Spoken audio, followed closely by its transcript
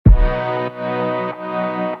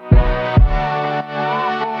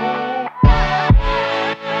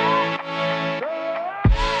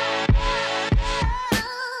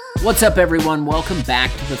What's up, everyone? Welcome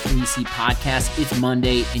back to the 3C podcast. It's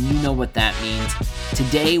Monday, and you know what that means.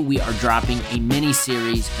 Today, we are dropping a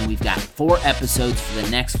mini-series, and we've got 4 episodes for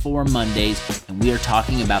the next 4 Mondays, and we are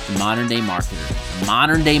talking about the modern-day marketer. The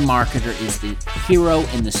modern-day marketer is the hero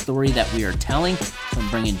in the story that we are telling. So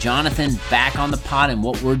I'm bringing Jonathan back on the pod, and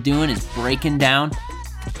what we're doing is breaking down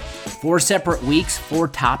 4 separate weeks, 4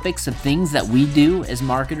 topics of things that we do as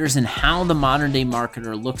marketers and how the modern-day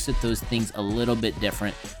marketer looks at those things a little bit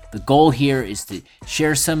different. The goal here is to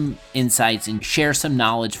share some insights and share some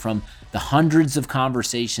knowledge from the hundreds of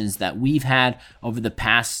conversations that we've had over the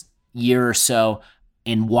past year or so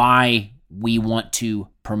and why we want to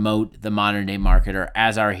promote the modern day marketer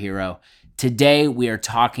as our hero. Today, we are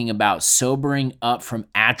talking about sobering up from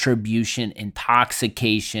attribution,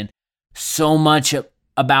 intoxication, so much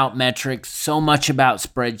about metrics, so much about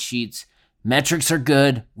spreadsheets. Metrics are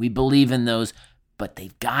good. We believe in those. But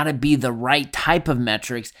they've got to be the right type of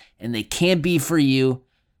metrics, and they can't be for you.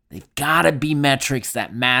 They've got to be metrics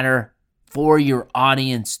that matter for your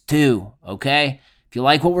audience too, okay? If you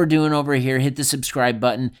like what we're doing over here, hit the subscribe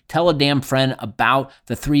button. Tell a damn friend about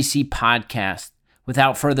the 3C podcast.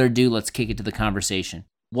 Without further ado, let's kick it to the conversation.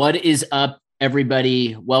 What is up,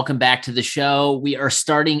 everybody? Welcome back to the show. We are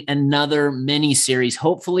starting another mini-series.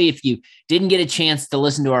 Hopefully, if you didn't get a chance to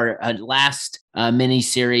listen to our last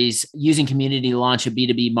mini-series, using community to launch a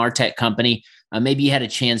B2B MarTech company, maybe you had a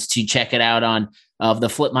chance to check it out on the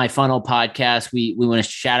Flip My Funnel podcast. We want to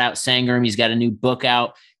shout out Sangram. He's got a new book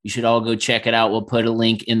out. You should all go check it out. We'll put a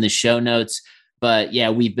link in the show notes. But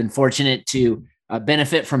yeah, we've been fortunate to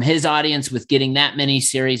benefit from his audience with getting that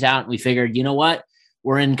mini-series out. And we figured, you know what?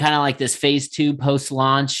 We're in kind of like this phase 2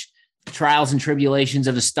 post-launch trials and tribulations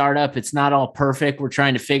of a startup. It's not all perfect. We're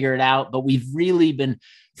trying to figure it out, but we've really been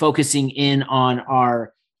focusing in on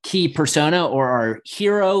our key persona or our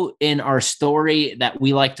hero in our story that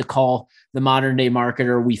we like to call the modern day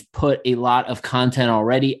marketer. We've put a lot of content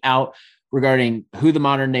already out regarding who the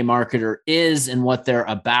modern day marketer is and what they're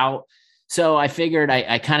about. So I figured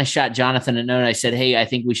I kind of shot Jonathan a note. I said, hey, I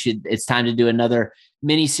think it's time to do another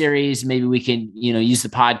mini series. Maybe we can, use the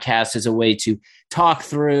podcast as a way to talk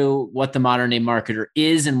through what the modern day marketer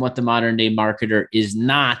is and what the modern day marketer is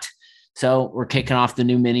not. So we're kicking off the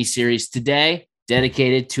new mini series today,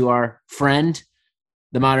 dedicated to our friend,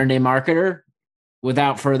 the modern day marketer.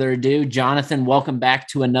 Without further ado, Jonathan, welcome back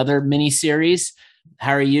to another mini series.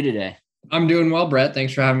 How are you today? I'm doing well, Brett.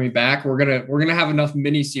 Thanks for having me back. We're gonna have enough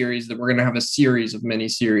mini series that we're gonna have a series of mini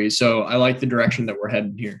series. So I like the direction that we're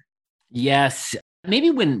heading here. Yes.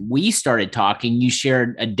 Maybe when we started talking, you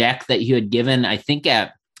shared a deck that you had given, I think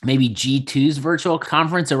at maybe G2's virtual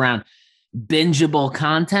conference around bingeable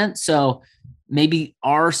content. So maybe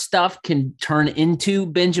our stuff can turn into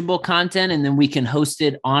bingeable content and then we can host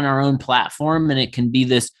it on our own platform and it can be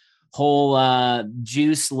this whole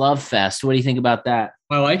juice love fest. What do you think about that?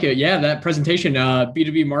 I like it. Yeah, that presentation,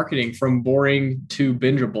 B2B marketing from boring to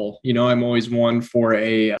bingeable. I'm always one for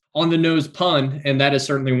a on the nose pun, and that is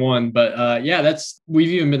certainly one. But we've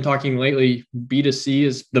even been talking lately. B2C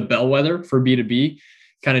is the bellwether for B2B.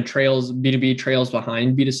 Kind of B2B trails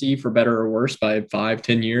behind B2C for better or worse by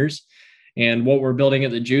 5-10 years. And what we're building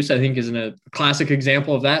at the Juice, I think, is a classic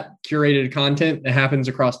example of that. Curated content that happens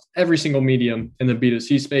across every single medium in the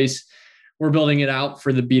B2C space. We're building it out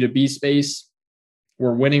for the B2B space.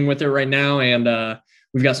 We're winning with it right now. And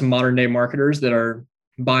we've got some modern day marketers that are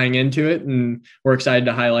buying into it. And we're excited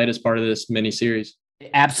to highlight as part of this mini series.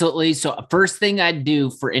 Absolutely. So first thing I'd do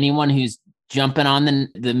for anyone who's jumping on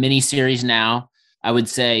the mini series now, I would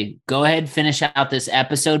say, go ahead, finish out this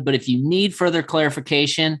episode. But if you need further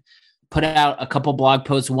clarification, put out a couple blog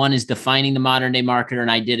posts. One is defining the modern day marketer,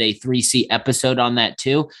 and I did a 3C episode on that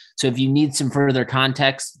too. So if you need some further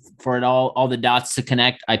context for it all the dots to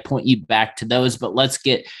connect, I point you back to those. But let's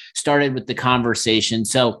get started with the conversation.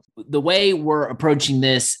 So the way we're approaching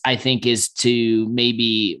this, I think, is we're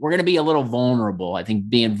going to be a little vulnerable. I think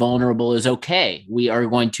being vulnerable is okay. We are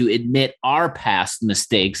going to admit our past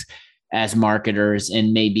mistakes as marketers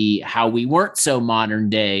and maybe how we weren't so modern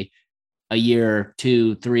day a year,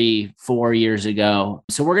 2, 3, 4 years ago.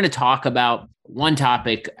 So we're going to talk about one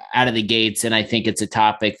topic out of the gates, and I think it's a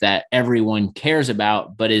topic that everyone cares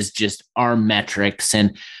about, but is just our metrics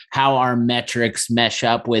and how our metrics mesh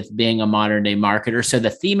up with being a modern day marketer. So the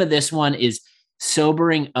theme of this one is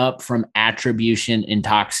sobering up from attribution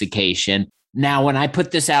intoxication. Now, when I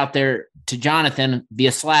put this out there to Jonathan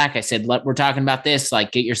via Slack, I said, we're talking about this,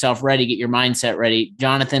 like, get yourself ready, get your mindset ready.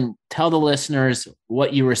 Jonathan, tell the listeners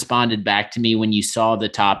what you responded back to me when you saw the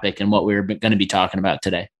topic and what we were going to be talking about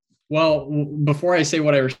today. Well, before I say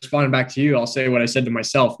what I responded back to you, I'll say what I said to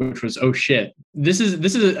myself, which was, "Oh shit, this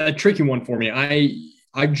is a tricky one for me."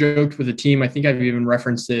 I've joked with the team. I think I've even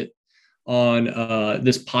referenced it on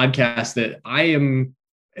this podcast that I am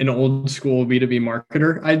an old school B2B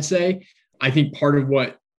marketer. I'd say I think part of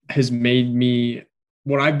what has made me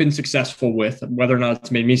what I've been successful with, whether or not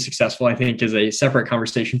it's made me successful, I think is a separate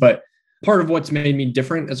conversation. But part of what's made me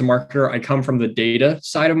different as a marketer, I come from the data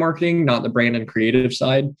side of marketing, not the brand and creative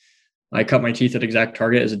side. I cut my teeth at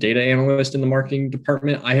ExactTarget as a data analyst in the marketing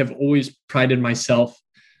department. I have always prided myself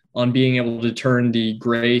on being able to turn the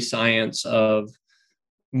gray science of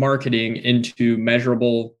marketing into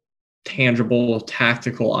measurable, tangible,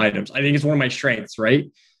 tactical items. I think it's one of my strengths,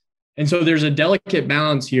 right? And so there's a delicate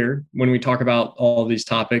balance here when we talk about all of these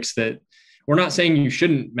topics that we're not saying you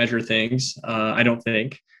shouldn't measure things. I don't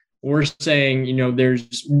think. We're saying,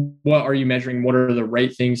 there's what are you measuring? What are the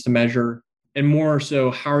right things to measure? And more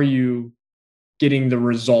so, how are you getting the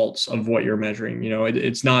results of what you're measuring?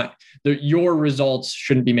 It's not your results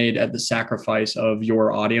shouldn't be made at the sacrifice of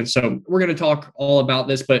your audience. So we're going to talk all about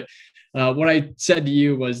this, but what I said to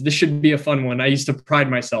you was this should be a fun one. I used to pride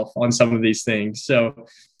myself on some of these things. So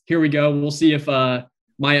here we go. We'll see if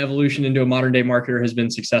my evolution into a modern day marketer has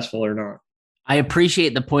been successful or not. I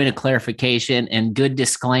appreciate the point of clarification and good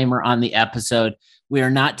disclaimer on the episode. We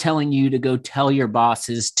are not telling you to go tell your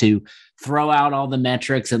bosses to throw out all the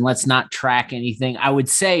metrics and let's not track anything. I would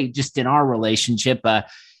say just in our relationship,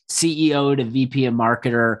 CEO to VP of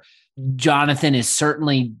marketer, Jonathan is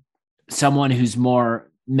certainly someone who's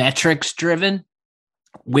more metrics driven,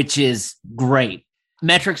 which is great.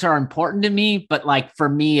 Metrics are important to me, but like for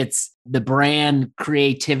me, it's the brand,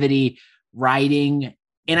 creativity, writing.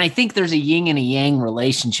 And I think there's a yin and a yang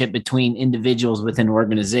relationship between individuals within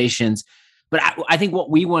organizations. But I think what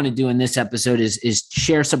we want to do in this episode is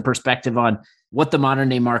share some perspective on what the modern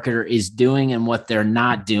day marketer is doing and what they're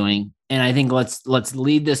not doing. And I think let's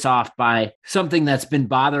lead this off by something that's been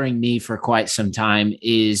bothering me for quite some time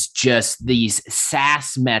is just these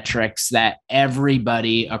SaaS metrics that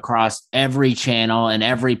everybody across every channel and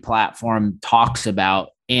every platform talks about.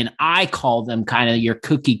 And I call them kind of your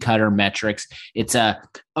cookie cutter metrics. It's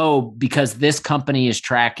because this company is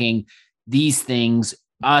tracking these things,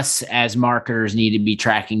 us as marketers need to be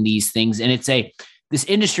tracking these things. And this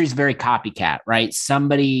industry is very copycat, right?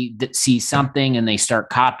 Somebody that sees something and they start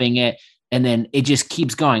copying it, and then it just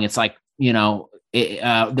keeps going. It's like,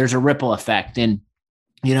 there's a ripple effect. And,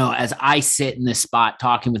 as I sit in this spot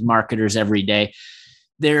talking with marketers every day,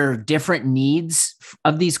 there are different needs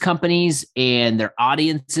of these companies and their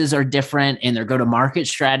audiences are different and their go-to-market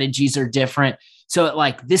strategies are different.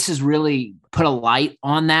 So this has really put a light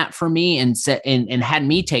on that for me and had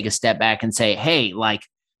me take a step back and say, hey,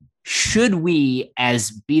 should we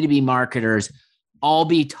as B2B marketers all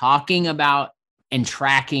be talking about and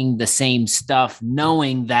tracking the same stuff,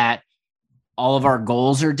 knowing that all of our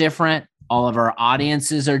goals are different, all of our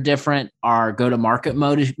audiences are different, our go-to-market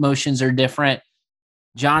motions are different?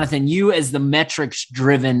 Jonathan, you as the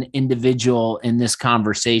metrics-driven individual in this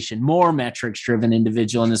conversation, more metrics-driven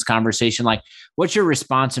individual in this conversation, what's your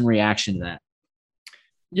response and reaction to that?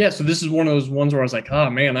 Yeah, so this is one of those ones where I was like, oh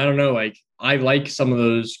man, I don't know. I like some of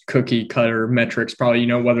those cookie cutter metrics, probably,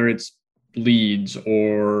 whether it's leads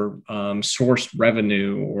or sourced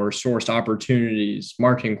revenue or sourced opportunities,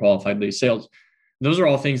 marketing qualified leads, sales. Those are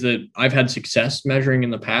all things that I've had success measuring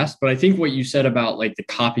in the past. But I think what you said about the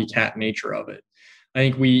copycat nature of it, I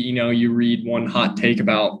think you read one hot take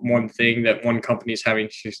about one thing that one company is having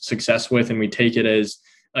success with, and we take it as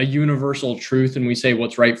a universal truth. And we say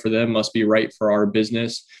what's right for them must be right for our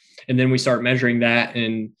business. And then we start measuring that.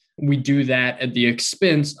 And we do that at the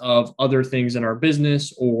expense of other things in our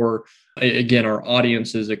business or, again, our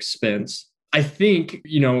audience's expense. I think,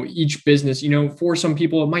 each business, for some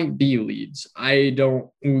people, it might be leads.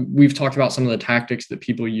 We've talked about some of the tactics that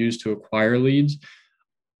people use to acquire leads.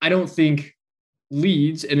 I don't think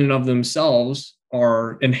leads in and of themselves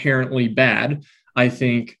are inherently bad. I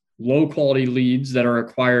think low quality leads that are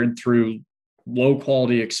acquired through low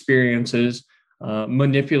quality experiences,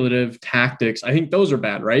 manipulative tactics, I think those are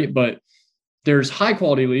bad, right? But there's high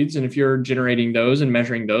quality leads. And if you're generating those and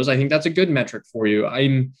measuring those, I think that's a good metric for you.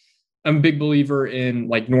 I'm a big believer in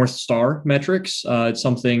North Star metrics. It's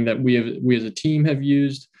something that we as a team have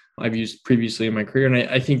used. I've used previously in my career. And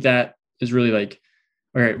I think that is really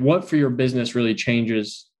all right, what for your business really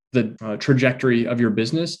changes the trajectory of your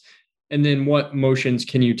business? And then what motions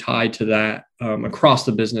can you tie to that across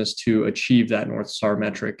the business to achieve that North Star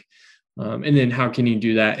metric? And then how can you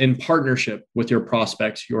do that in partnership with your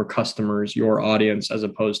prospects, your customers, your audience, as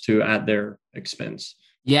opposed to at their expense?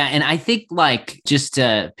 Yeah. And I think like just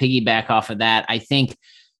to piggyback off of that, I think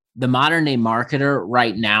the modern day marketer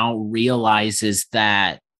right now realizes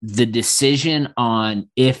that the decision on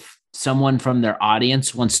if someone from their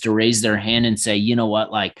audience wants to raise their hand and say, you know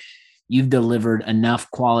what, like you've delivered enough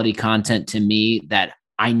quality content to me that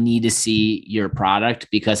I need to see your product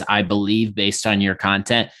because I believe based on your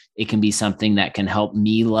content, it can be something that can help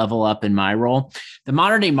me level up in my role. The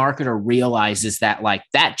modern day marketer realizes that like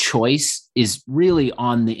that choice is really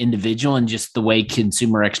on the individual and just the way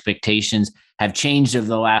consumer expectations have changed over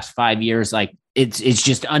the last 5 years. Like it's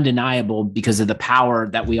just undeniable because of the power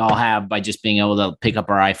that we all have by just being able to pick up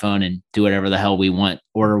our iPhone and do whatever the hell we want,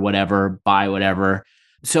 order whatever, buy whatever.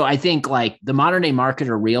 So I think like the modern day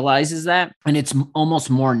marketer realizes that, and it's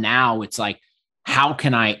almost more now. It's like, how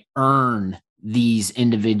can I earn these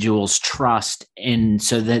individuals' trust, and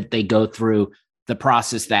so that they go through the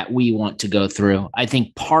process that we want to go through. I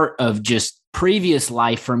think part of just previous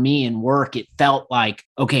life for me in work, it felt like,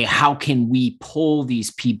 okay, how can we pull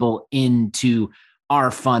these people into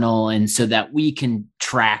our funnel and so that we can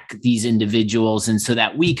track these individuals and so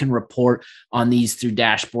that we can report on these through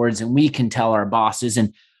dashboards and we can tell our bosses.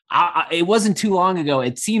 And it wasn't too long ago,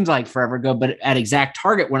 it seems like forever ago, but at Exact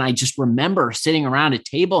Target, when I just remember sitting around a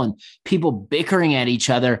table and people bickering at each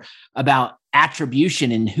other about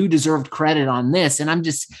attribution and who deserved credit on this. And I'm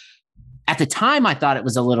just, at the time, I thought it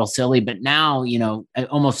was a little silly, but now, you know,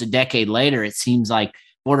 almost a decade later, it seems like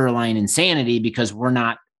borderline insanity because we're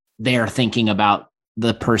not there thinking about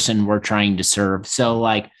the person we're trying to serve. So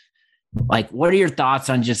like, what are your thoughts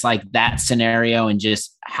on just like that scenario and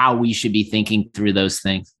just how we should be thinking through those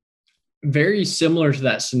things? Very similar to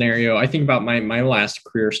that scenario. I think about my last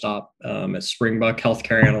career stop at Springbuck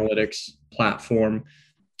Healthcare Analytics platform.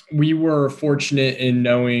 We were fortunate in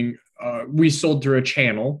knowing we sold through a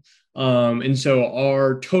channel. And so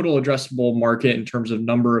our total addressable market in terms of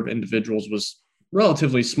number of individuals was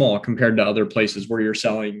relatively small compared to other places where you're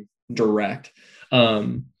selling direct.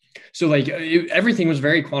 So like everything was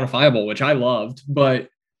very quantifiable, which I loved, but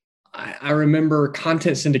I remember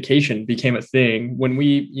content syndication became a thing when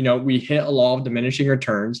we hit a law of diminishing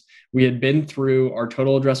returns. We had been through our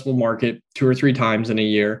total addressable market 2 or 3 times in a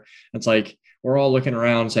year. It's like, we're all looking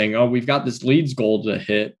around saying, oh, we've got this leads goal to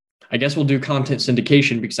hit. I guess we'll do content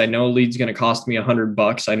syndication because I know a lead's going to cost me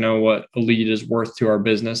 $100. I know what a lead is worth to our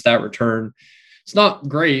business. That return, it's not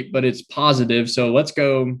great, but it's positive. So let's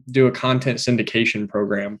go do a content syndication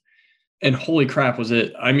program. And holy crap, was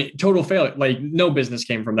it, I mean, total failure. Like no business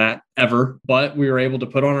came from that ever, but we were able to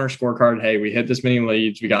put on our scorecard, hey, we hit this many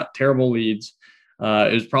leads. We got terrible leads.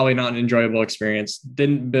 It was probably not an enjoyable experience.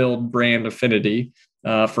 Didn't build brand affinity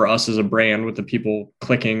for us as a brand with the people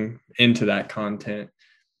clicking into that content.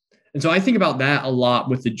 And so I think about that a lot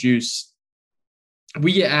with the juice.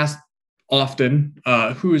 We get asked often,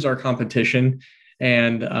 who is our competition?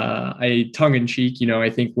 And I tongue in cheek,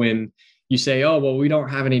 I think when you say, oh, well, we don't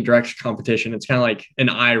have any direct competition, it's kind of like an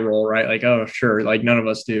eye roll, right? Like, oh, sure. Like none of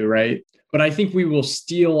us do. Right. But I think we will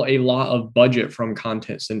steal a lot of budget from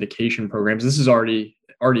content syndication programs. This is already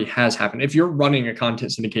has happened. If you're running a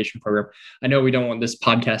content syndication program, I know we don't want this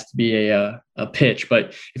podcast to be a pitch,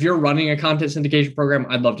 but if you're running a content syndication program,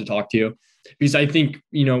 I'd love to talk to you because I think,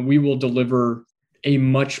 we will deliver a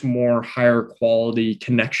much more higher quality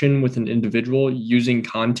connection with an individual using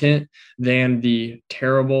content than the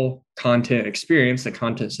terrible content experience that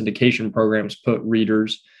content syndication programs put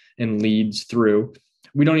readers and leads through.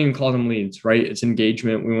 We don't even call them leads, right? It's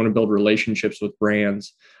engagement. We want to build relationships with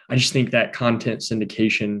brands. I just think that content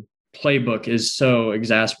syndication playbook is so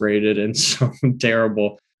exasperated and so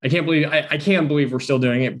terrible. I can't believe we're still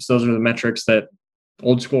doing it because those are the metrics that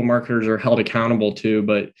old school marketers are held accountable to,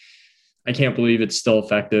 but I can't believe it's still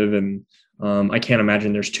effective. And I can't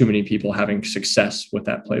imagine there's too many people having success with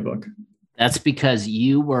that playbook. That's because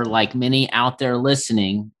you were like many out there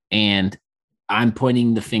listening, and I'm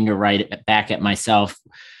pointing the finger right back at myself,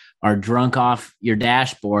 are drunk off your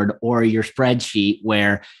dashboard or your spreadsheet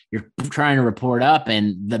where you're trying to report up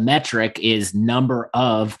and the metric is number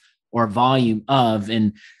of or volume of.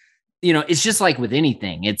 And, it's just like with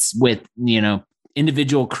anything. It's with,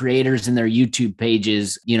 individual creators and their YouTube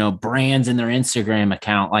pages, brands and their Instagram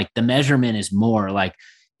account. Like the measurement is more like,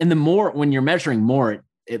 and the more, when you're measuring more,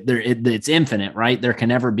 it's infinite, right? There can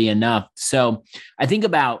never be enough. So I think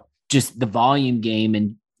about just the volume game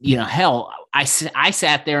and, hell, I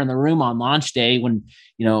sat there in the room on launch day when,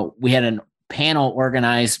 we had a panel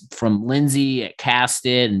organized from Lindsay at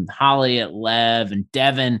Casted and Holly at Lev and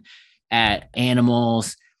Devin at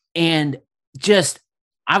Animals. And just,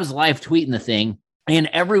 I was live tweeting the thing and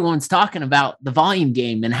everyone's talking about the volume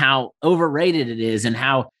game and how overrated it is and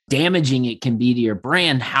how damaging it can be to your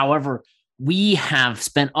brand. However, we have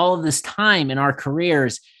spent all of this time in our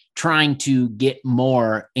careers trying to get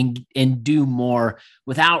more and do more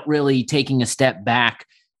without really taking a step back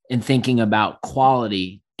and thinking about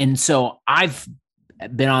quality. And so I've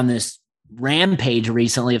been on this rampage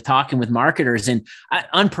recently of talking with marketers, and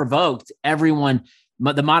unprovoked, everyone,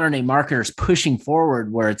 the modern day marketers, pushing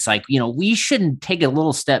forward where it's like, we shouldn't take a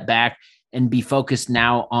little step back and be focused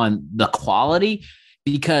now on the quality,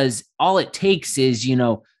 because all it takes is,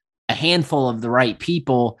 a handful of the right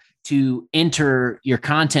people to enter your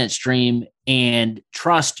content stream and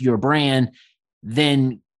trust your brand,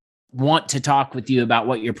 then want to talk with you about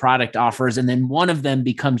what your product offers. And then one of them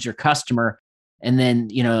becomes your customer. And then,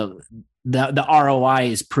 the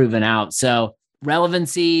ROI is proven out. So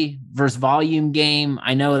relevancy versus volume game,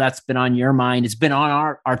 I know that's been on your mind. It's been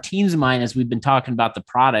on our team's mind as we've been talking about the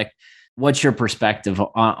product. What's your perspective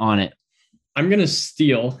on it? I'm going to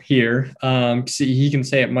steal here. He can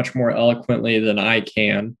say it much more eloquently than I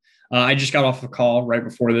can. I just got off a call right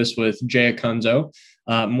before this with Jay Acunzo.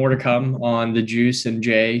 More to come on the Juice and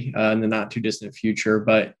Jay in the not too distant future.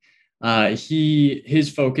 But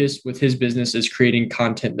his focus with his business is creating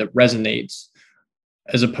content that resonates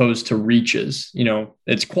as opposed to reaches.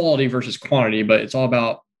 It's quality versus quantity, but it's all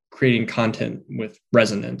about creating content with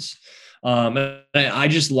resonance. I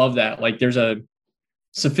just love that. Like, there's a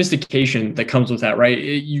sophistication that comes with that, right?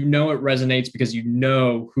 It resonates because you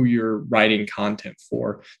know who you're writing content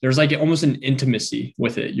for. There's like almost an intimacy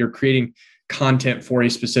with it. You're creating content for a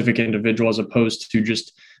specific individual as opposed to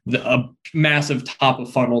just a massive top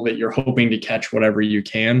of funnel that you're hoping to catch whatever you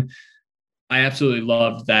can. I absolutely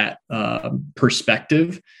loved that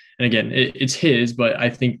perspective. And again, it's his, but I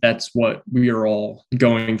think that's what we are all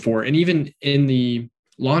going for. And even in the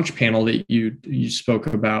launch panel that you spoke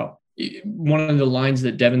about, one of the lines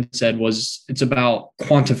that Devin said was, it's about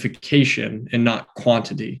quantification and not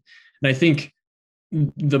quantity. And I think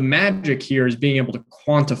the magic here is being able to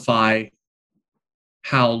quantify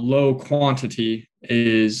how low quantity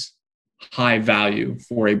is high value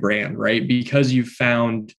for a brand, right? Because you've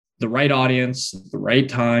found the right audience, the right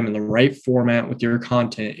time, and the right format with your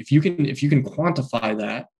content. If you can quantify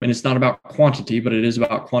that, and it's not about quantity, but it is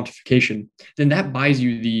about quantification, then that buys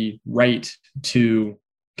you the right to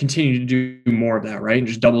continue to do more of that, right? And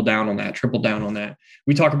just double down on that, triple down on that.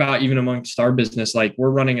 We talk about, even amongst our business, like, we're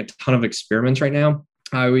running a ton of experiments right now.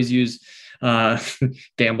 I always use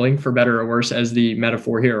gambling, for better or worse, as the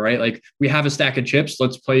metaphor here, right? Like, we have a stack of chips.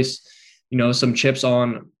 Let's place, some chips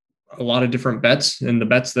on a lot of different bets, and the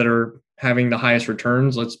bets that are having the highest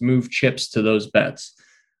returns, let's move chips to those bets.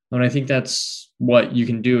 And I think that's what you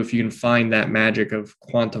can do if you can find that magic of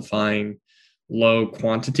quantifying low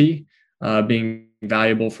quantity, being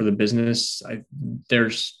valuable for the business.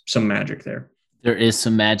 There's some magic there. There is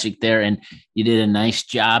some magic there. And you did a nice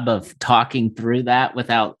job of talking through that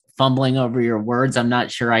without fumbling over your words. I'm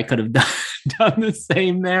not sure I could have done the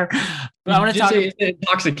same there. But I want to talk.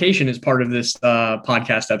 Intoxication is part of this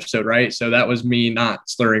podcast episode, right? So that was me not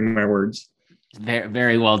slurring my words. Very,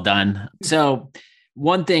 very well done. So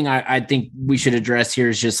one thing I think we should address here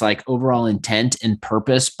is just like overall intent and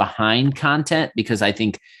purpose behind content, because I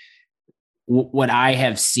think what I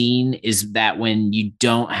have seen is that when you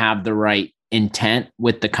don't have the right intent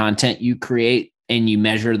with the content you create and you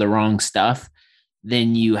measure the wrong stuff,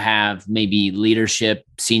 then you have maybe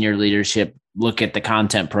senior leadership look at the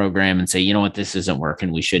content program and say, you know what, this isn't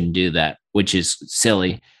working. We shouldn't do that, which is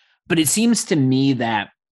silly. But it seems to me that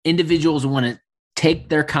individuals want to take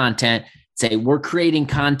their content, say, we're creating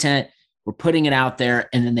content, we're putting it out there,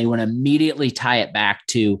 and then they want to immediately tie it back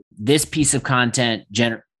to this piece of content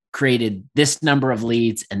created this number of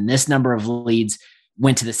leads, and this number of leads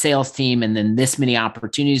went to the sales team, and then this many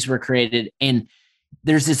opportunities were created. And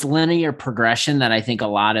there's this linear progression that I think a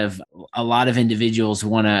lot of individuals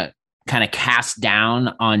want to kind of cast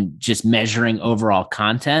down on just measuring overall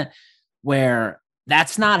content, where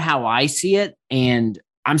that's not how I see it. And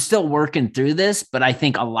I'm still working through this, but I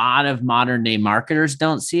think a lot of modern day marketers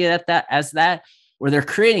don't see it as that, where they're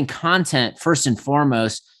creating content first and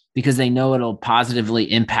foremost because they know it'll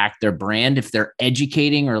positively impact their brand if they're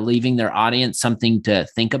educating or leaving their audience something to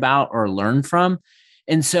think about or learn from.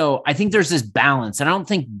 And so I think there's this balance. I don't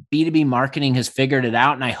think B2B marketing has figured it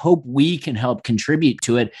out, and I hope we can help contribute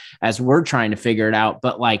to it as we're trying to figure it out.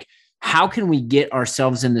 But like, how can we get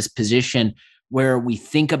ourselves in this position where we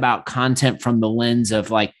think about content from the lens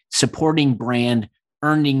of like supporting brand,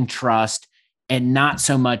 earning trust, and not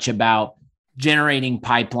so much about generating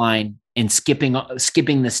pipeline and skipping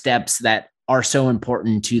the steps that are so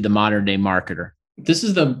important to the modern day marketer? This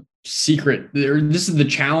is the secret. This is the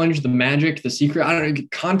challenge, the magic, the secret. I don't know.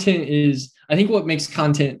 Content is, I think what makes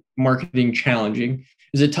content marketing challenging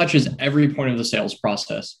is it touches every point of the sales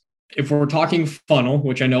process. If we're talking funnel,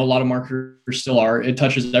 which I know a lot of marketers still are, it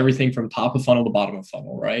touches everything from top of funnel to bottom of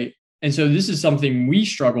funnel, right? And so this is something we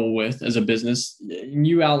struggle with as a business.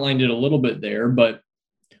 You outlined it a little bit there, but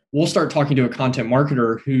we'll start talking to a content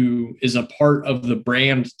marketer who is a part of the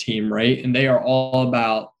brand team, right? And they are all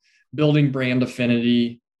about building brand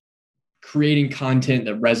affinity, creating content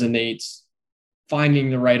that resonates, finding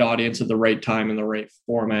the right audience at the right time in the right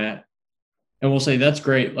format. And we'll say, that's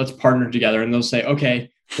great. Let's partner together. And they'll say,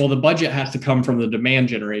 okay, well, the budget has to come from the demand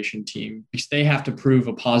generation team because they have to prove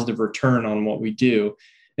a positive return on what we do.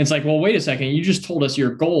 And it's like, well, wait a second. You just told us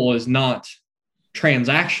your goal is not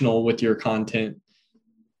transactional with your content,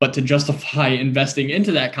 but to justify investing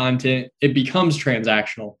into that content, it becomes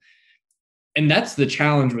transactional. And that's the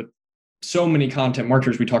challenge with so many content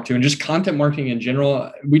marketers we talk to, and just content marketing in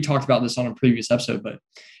general. We talked about this on a previous episode, but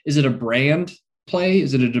is it a brand play?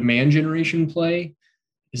 Is it a demand generation play?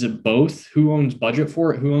 Is it both? Who owns budget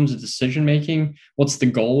for it? Who owns the decision making? What's the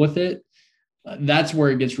goal with it? That's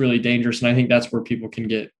where it gets really dangerous. And I think that's where people can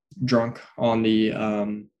get drunk on the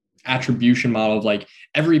attribution model of like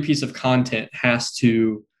every piece of content has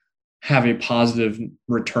to have a positive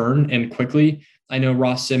return and quickly. I know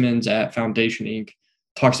Ross Simmons at Foundation Inc.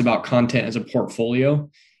 talks about content as a portfolio.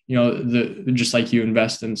 You know, just like you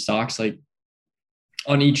invest in stocks, like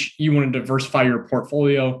on each, you want to diversify your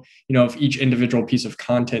portfolio. You know, if each individual piece of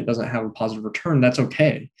content doesn't have a positive return, that's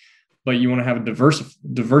okay. But you want to have a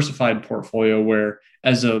diversified portfolio where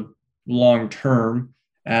as a long-term,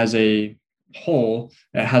 as a whole,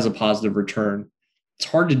 it has a positive return. It's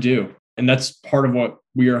hard to do. And that's part of what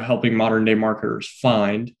we are helping modern day marketers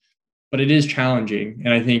find, but it is challenging.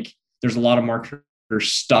 And I think there's a lot of marketers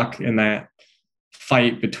stuck in that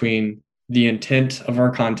fight between the intent of our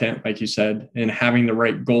content, like you said, and having the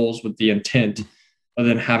right goals with the intent, but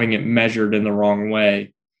then having it measured in the wrong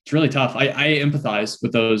way. It's really tough. I empathize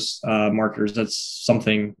with those marketers. That's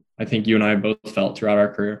something I think you and I both felt throughout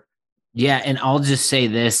our career. Yeah. And I'll just say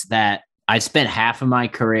this, that I spent half of my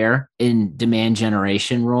career in demand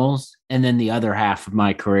generation roles, and then the other half of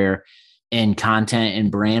my career in content and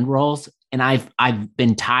brand roles. And I've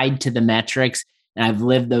been tied to the metrics, and I've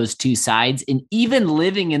lived those two sides. And even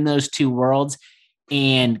living in those two worlds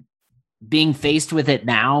and being faced with it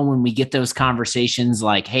now, when we get those conversations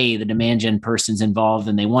like, hey, the demand gen person's involved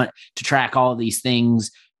and they want to track all of these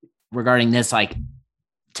things regarding this, like,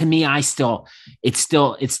 to me, it's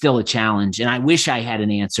still a challenge. And I wish I had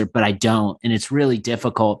an answer, but I don't. And it's really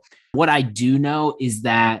difficult. What I do know is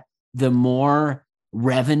that the more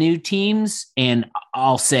revenue teams, and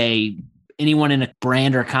I'll say anyone in a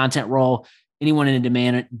brand or content role, anyone in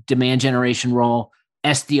a demand generation role,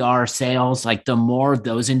 SDR sales, like the more of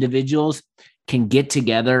those individuals can get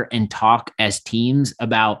together and talk as teams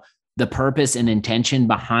about the purpose and intention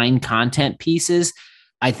behind content pieces,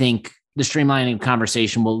 I think the streamlining of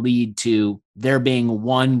conversation will lead to there being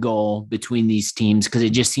one goal between these teams. Because it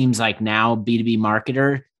just seems like now B2B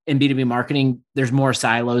marketer and B2B marketing, there's more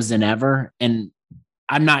silos than ever. And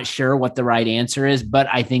I'm not sure what the right answer is, but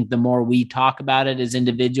I think the more we talk about it as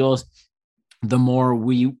individuals, the more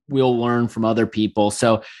we will learn from other people.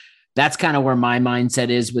 So that's kind of where my mindset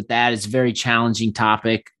is with that. It's a very challenging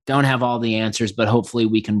topic. Don't have all the answers, but hopefully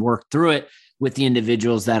we can work through it with the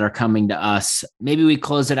individuals that are coming to us. Maybe we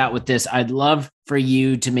close it out with this. I'd love for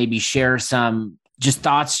you to maybe share some just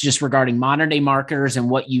thoughts just regarding modern day marketers and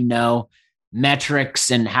what you know,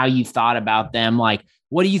 metrics and how you thought about them. Like,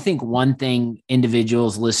 what do you think one thing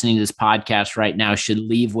individuals listening to this podcast right now should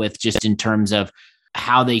leave with, just in terms of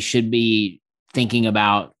how they should be thinking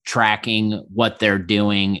about tracking what they're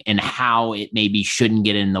doing and how it maybe shouldn't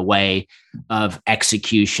get in the way of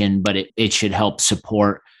execution, but it should help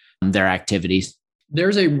support their activities?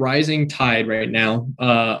 There's a rising tide right now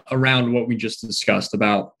around what we just discussed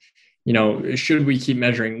about, you know, should we keep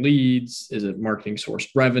measuring leads? Is it marketing sourced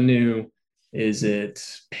revenue? Is it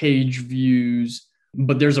page views?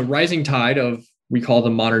 But there's a rising tide of, we call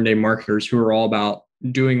them modern day marketers, who are all about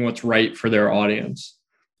doing what's right for their audience.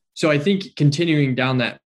 So I think continuing down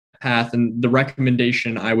that path, and the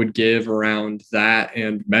recommendation I would give around that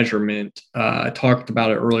and measurement, I talked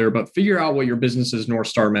about it earlier, but figure out what your business's North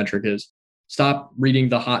Star metric is. Stop reading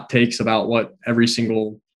the hot takes about what every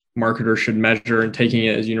single marketer should measure and taking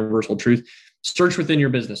it as universal truth. Search within your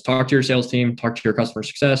business, talk to your sales team, talk to your customer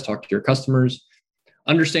success, talk to your customers,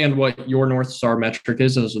 understand what your North Star metric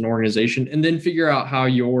is as an organization, and then figure out how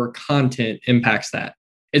your content impacts that.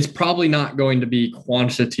 it's probably not going to be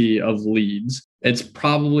quantity of leads. It's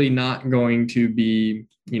probably not going to be,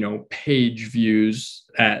 page views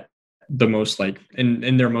at the most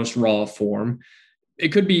in their most raw form. It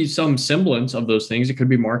could be some semblance of those things. It could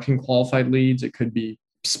be marketing qualified leads. It could be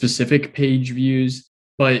specific page views,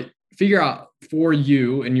 but figure out for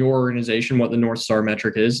you and your organization what the North Star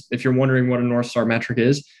metric is. If you're wondering what a North Star metric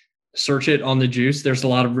is, search it on the Juice. There's a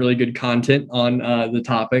lot of really good content on the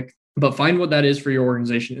topic, but find what that is for your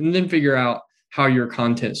organization and then figure out how your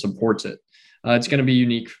content supports it. It's going to be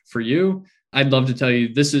unique for you. I'd love to tell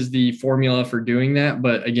you this is the formula for doing that.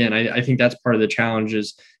 But again, I think that's part of the challenge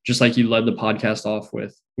is just like you led the podcast off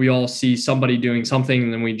with. We all see somebody doing something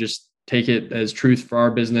and then we just take it as truth for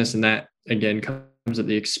our business. And that, again, comes at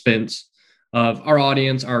the expense of our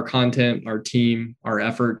audience, our content, our team, our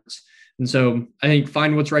efforts. And so I think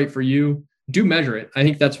find what's right for you. Do measure it. I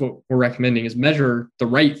think that's what we're recommending is measure the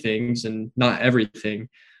right things and not everything.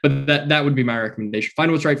 But that would be my recommendation.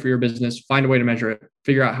 Find what's right for your business, find a way to measure it,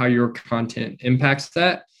 figure out how your content impacts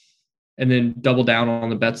that, and then double down on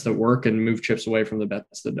the bets that work and move chips away from the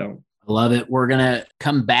bets that don't. I love it. We're going to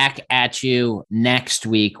come back at you next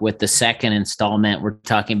week with the second installment. We're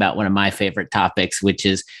talking about one of my favorite topics, which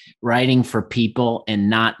is writing for people and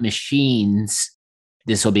not machines.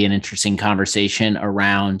 This will be an interesting conversation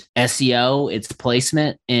around SEO, its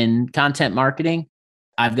placement in content marketing.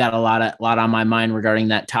 I've got a lot on my mind regarding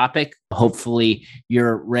that topic. Hopefully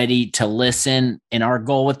you're ready to listen. And our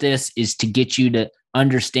goal with this is to get you to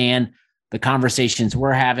understand the conversations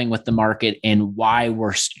we're having with the market and why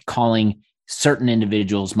we're calling certain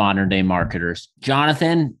individuals modern day marketers.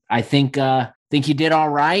 Jonathan, I think you did all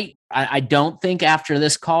right. I don't think after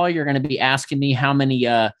this call, you're going to be asking me how many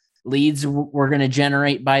leads we're going to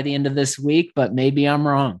generate by the end of this week, but maybe I'm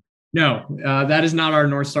wrong. No, that is not our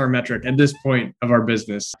North Star metric at this point of our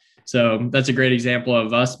business. So that's a great example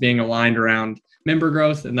of us being aligned around member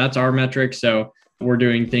growth, and that's our metric. So we're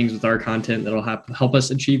doing things with our content that'll help us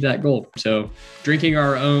achieve that goal. So drinking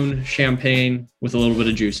our own champagne with a little bit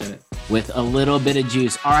of juice in it. With a little bit of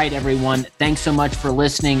juice. All right, everyone. Thanks so much for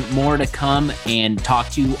listening. More to come and talk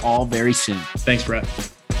to you all very soon. Thanks, Brett.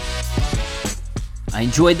 I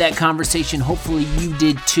enjoyed that conversation. Hopefully you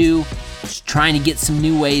did too. Just trying to get some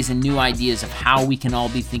new ways and new ideas of how we can all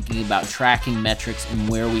be thinking about tracking metrics and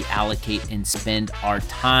where we allocate and spend our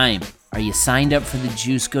time. Are you signed up for the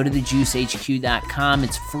Juice? Go to thejuicehq.com.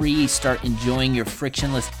 It's free. Start enjoying your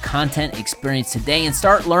frictionless content experience today and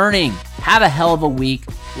start learning. Have a hell of a week.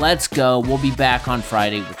 Let's go. We'll be back on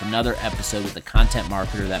Friday with another episode with the content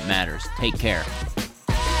marketer that matters. Take care.